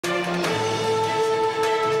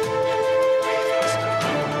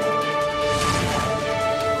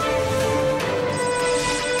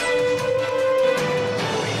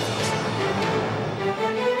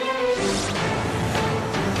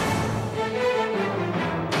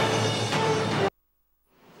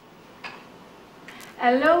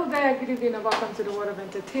Hello there, good evening and welcome to the world of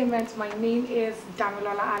entertainment. My name is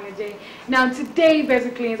Damilola Aleje. Now today,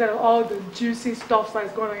 basically, instead of all the juicy stuff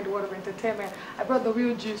that's going on in the world of entertainment, I brought the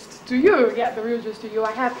real juice to you. Yeah, the real juice to you.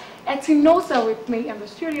 I have Etinosa with me in the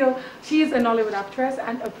studio. She is a Nollywood actress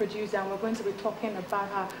and a producer, and we're going to be talking about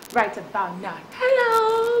her right about now.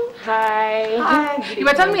 Hello! Hi. Hi. You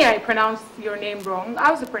were telling me I pronounced your name wrong.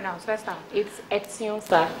 How's it pronounced? Let's start. It's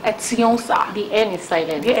Etinosa. Etinosa. The N is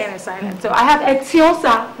silent. The N is silent. So I have Etinosa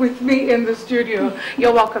with me in the studio.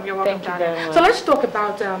 You're welcome. You're welcome. Thank you very much. So let's talk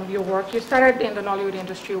about your work. You started in the Nollywood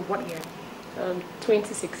industry what year?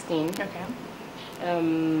 2016. Okay.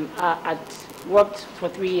 I worked for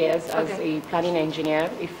 3 years as a planning engineer,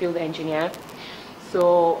 a field engineer.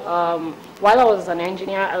 So while I was an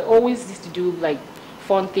engineer, I always used to do like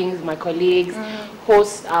fun things with my colleagues,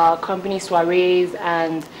 host company soirees,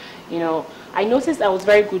 and you know, I noticed I was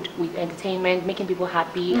very good with entertainment, making people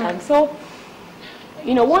happy, and so,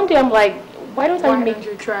 you know, one day I'm like, why don't I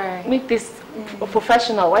make this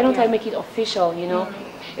professional? Why don't I make it official? You know,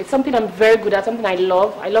 it's something I'm very good at, something I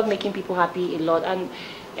love. I love making people happy a lot, and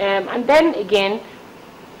then again,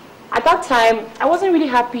 at that time, I wasn't really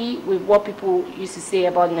happy with what people used to say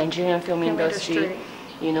about the Nigerian film industry.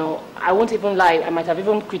 You know, I won't even lie. I might have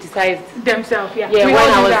even criticized themselves. Yeah, when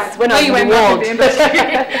I was in the world.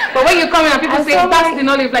 But when you come in and people say that's the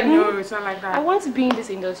knowledge, like no, it's not like that. I want to be in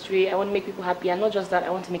this industry. I want to make people happy, and not just that.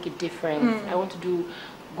 I want to make a difference. I want to do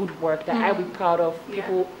good work that I'll be proud of.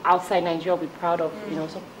 People outside Nigeria will be proud of. You know,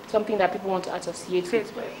 something that people want to associate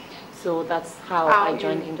with. So that's how I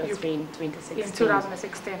joined the industry in 2016. In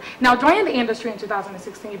 2016. Now, joining the industry in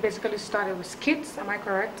 2016, you basically started with skits, am I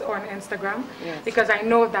correct, on Instagram? Yes. Because I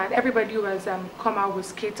know that everybody who has come out with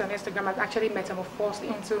skits on Instagram has actually metamorphosed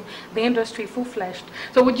into the industry full-fledged.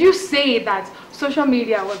 So would you say that social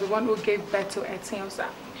media was the one who gave birth to Etinosa?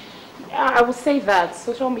 I would say that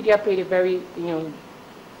social media played a very,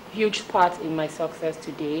 huge part in my success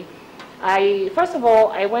today. First of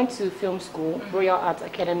all, I went to film school, Royal Arts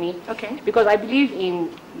Academy, because I believe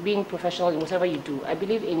in being professional in whatever you do. I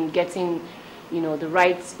believe in getting, the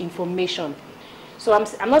right information. So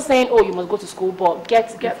I'm not saying, oh, you must go to school, but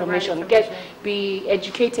get information, be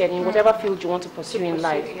educated in whatever field you want to pursue in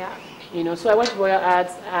life. Yeah. So I went to Royal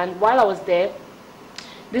Arts, and while I was there,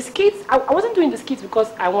 the skits, I wasn't doing the skits because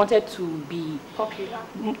I wanted to be popular,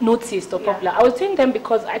 noticed or popular. I was doing them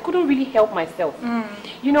because I couldn't really help myself.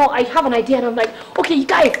 I have an idea and I'm like, okay, you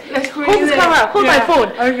guys, hold this camera, hold my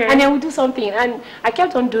phone, and then we'll do something. And I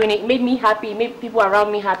kept on doing it. It made me happy, made people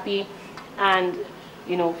around me happy. And,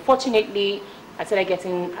 fortunately, I started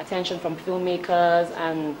getting attention from filmmakers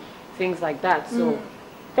and things like that. So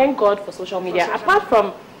thank God for social media. Apart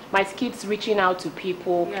from my skits reaching out to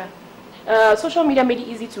people, social media made it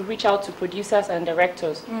easy to reach out to producers and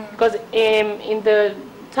directors, because in the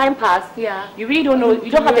time past, you really don't know,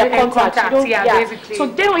 you don't have their contacts, basically. So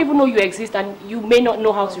they don't even know you exist, and you may not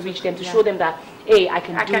know how to reach them to show them that, hey, I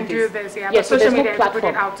can do this. So social media put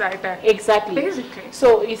it outside there. Exactly. Basically.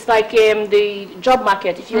 So it's like the job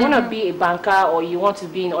market. If you want to be a banker or you want to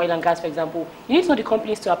be in oil and gas, for example, you need to know the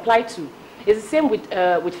companies to apply to. It's the same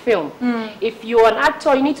with film. If you're an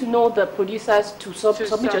actor, you need to know the producers to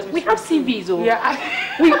submit. We have CVs. We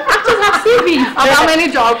actors have CVs. Of how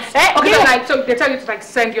many jobs? So they tell you to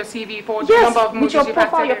send your CV for the number of movies with your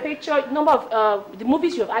profile, your picture, number of the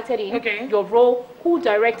movies you have acted in, your role, who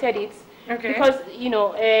directed it. Because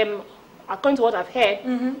according to what I've heard,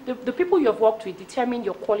 the people you have worked with determine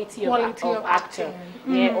your quality of acting.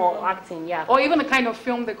 Or acting. Or even the kind of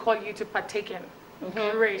film they call you to partake in.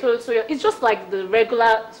 So it's just like the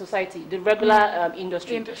regular society, the regular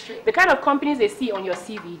industry. The kind of companies they see on your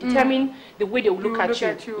CV determine the way they will look at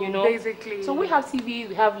you. Basically. So we have CVs,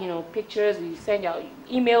 we have pictures, we send out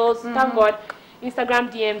emails. Thank God,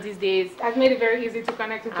 Instagram DMs these days has made it very easy to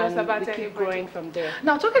connect with just about anybody. Keep growing from there.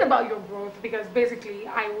 Now, talking about your growth, because basically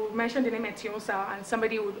I will mention the name Etinosa and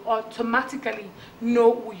somebody would automatically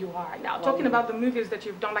know who you are. Now, talking about the movies that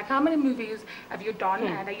you've done, like how many movies have you done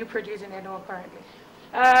and are you producing at all currently?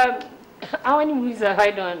 How many movies have I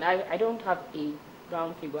done? I don't have a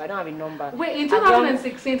round figure. I don't have a number. Wait, in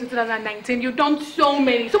 2016 to 2019, you've done so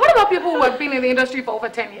many. So what about people who have been in the industry for over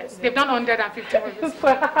 10 years? They've done 150 movies.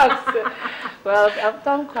 Perhaps. Well, I've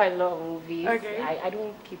done quite a lot of movies. I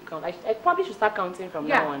don't keep count. I probably should start counting from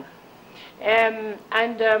now on.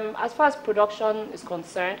 As far as production is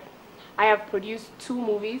concerned, I have produced 2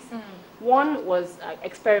 movies. One was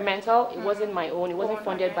experimental. It wasn't my own. It wasn't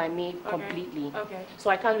funded by me completely.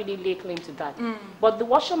 So I can't really lay claim to that. But The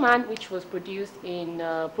Washerman, which was produced and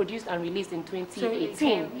released in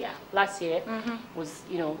 2018, last year, was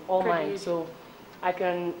all mine. So I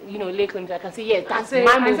can, you know, lay claim to. I can say, yes, that's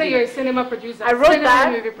my movie. I say you're a cinema producer. I wrote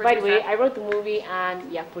that, by the producer. way. I wrote the movie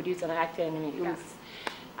and produced and acted in it. It was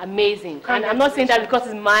amazing. And I'm not saying that because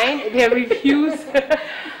it's mine. There are reviews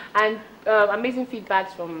and amazing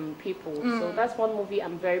feedbacks from people. So that's one movie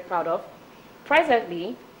I'm very proud of.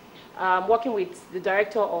 Presently, working with the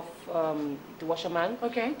director of The Washerman,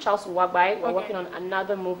 Charles Uwagbai. We're working on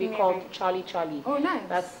another movie called Charlie Charlie. Oh, nice.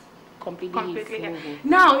 That's completely his movie.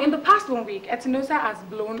 Now, in the past 1 week, Etinosa has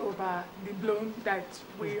blown over the blown that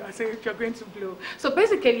we are saying you're going to blow. So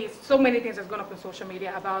basically, so many things has gone up on social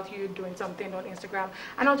media about you doing something on Instagram,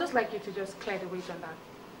 and I'd just like you to just clear the way on that.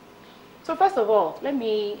 So first of all, let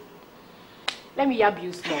me yab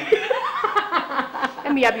you small.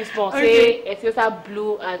 Let me yab you small. Say Etinosa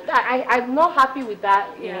blue, and I'm not happy with that,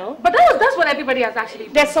 you know. But that's what everybody has actually.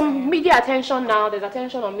 There's some media attention now. There's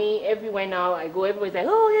attention on me everywhere now. I go, everybody's like,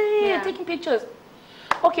 oh yeah, taking pictures.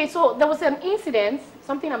 Okay, so there was an incident,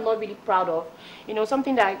 something I'm not really proud of. You know,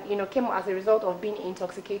 something that came as a result of being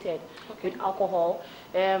intoxicated with alcohol.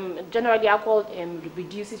 Generally, alcohol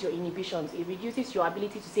reduces your inhibitions. It reduces your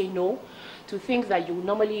ability to say no to things that you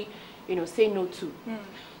normally say no to.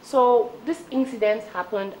 So this incident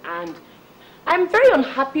happened, and I'm very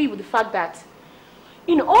unhappy with the fact that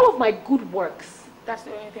in all of my good works, that's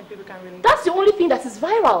the only thing people can really. That's the only thing that is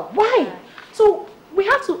viral. Why? Yeah. So we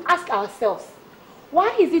have to ask ourselves,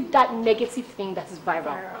 why is it that negative thing that is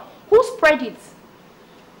viral? Who spread it?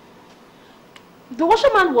 The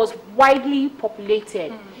Washerman was widely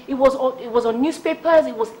populated. It was on newspapers.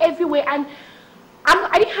 It was everywhere, and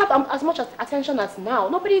I didn't have as much attention as now.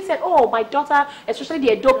 Nobody said, oh, my daughter, especially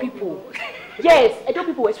the Edo people. Yes, Edo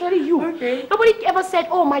people, especially you. Nobody ever said,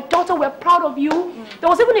 oh, my daughter, we're proud of you. There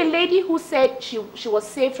was even a lady who said she was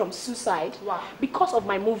saved from suicide because of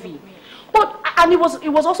my movie. And it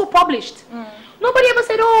was also published. Nobody ever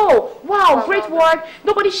said, oh, wow, great work.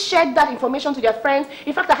 Nobody shared that information to their friends.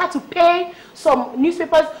 In fact, I had to pay some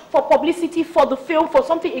newspapers for publicity for the film, for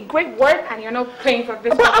something, a great work. And you're not paying for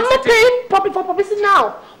this. But I'm not paying for publicity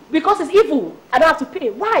now because it's evil. I don't have to pay.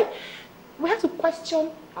 Why? We have to question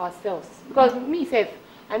ourselves. Because me,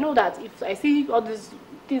 I know that if I see all these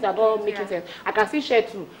things that don't make sense, I can still share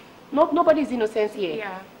too. Nobody is innocent here.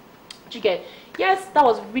 Yeah. You get? Yes, that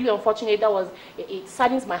was really unfortunate. It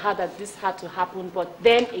saddens my heart that this had to happen. But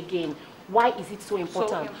then again, why is it so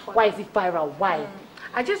important? Why is it viral? Why?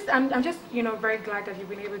 I'm just very glad that you've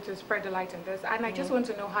been able to spread the light on this, and I just want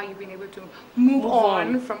to know how you've been able to move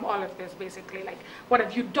on from all of this. Basically, like, what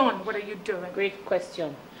have you done? What are you doing? Great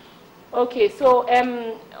question. Okay, so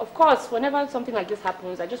of course, whenever something like this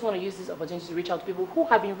happens, I just want to use this opportunity to reach out to people who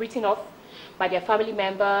have been written off by their family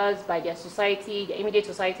members, by their society, their immediate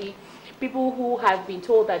society, people who have been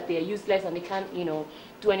told that they're useless and they can't,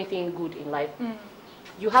 do anything good in life.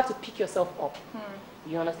 You have to pick yourself up.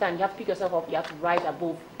 You understand? You have to pick yourself up. You have to rise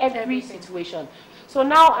above every situation. So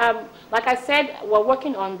now, like I said, we're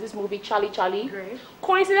working on this movie, Charlie Charlie. Great.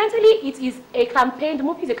 Coincidentally, it is a campaign. The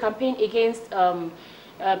movie is a campaign against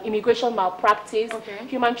immigration malpractice,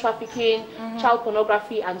 human trafficking, child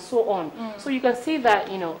pornography, and so on. So you can see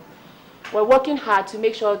that, we're working hard to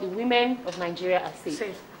make sure the women of Nigeria are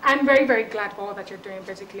safe. I'm very, very glad for all that you're doing,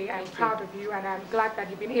 basically. I'm proud of you, and I'm glad that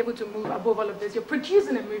you've been able to move above all of this. You're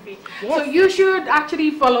producing a movie. Yes. So you should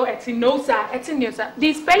actually follow Etinosa.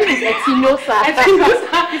 The spelling is Etinosa.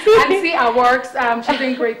 And see our works. She's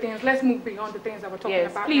doing great things. Let's move beyond the things that we're talking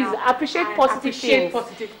about please, now. appreciate positive things.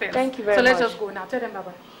 Thank you very much. So let's just go now. Tell them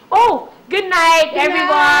bye-bye. Oh, good night, everyone.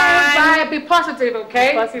 Bye. Be positive,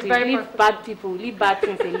 okay? Be positive. Leave bad people, leave bad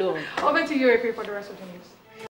things alone. Over to you, AP, for the rest of the news.